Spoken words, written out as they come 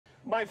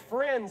My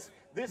friends,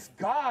 this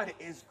God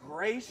is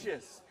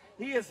gracious.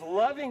 He is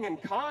loving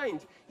and kind.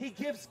 He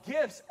gives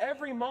gifts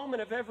every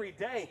moment of every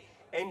day.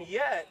 And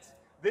yet,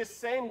 this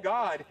same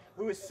God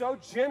who is so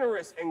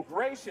generous and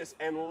gracious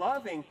and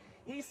loving,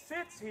 he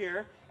sits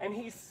here and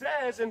he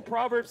says in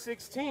Proverbs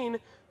 16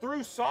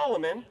 through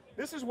Solomon,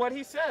 this is what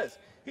he says.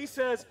 He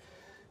says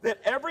that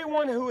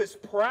everyone who is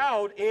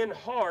proud in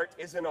heart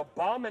is an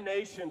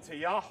abomination to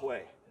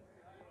Yahweh.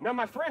 Now,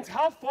 my friends,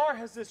 how far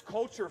has this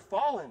culture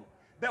fallen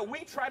that we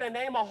try to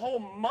name a whole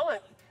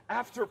month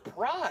after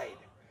pride?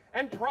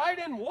 And pride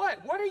in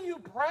what? What are you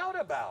proud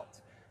about?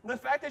 The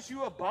fact that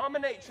you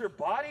abominate your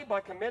body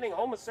by committing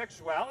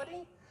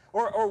homosexuality?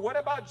 Or what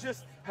about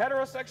just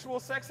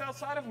heterosexual sex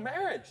outside of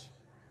marriage?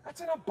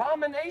 That's an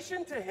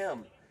abomination to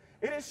him.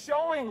 It is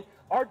showing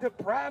our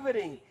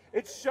depravity.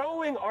 It's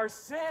showing our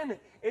sin.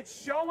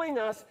 It's showing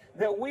us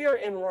that we are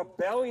in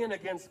rebellion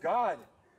against God.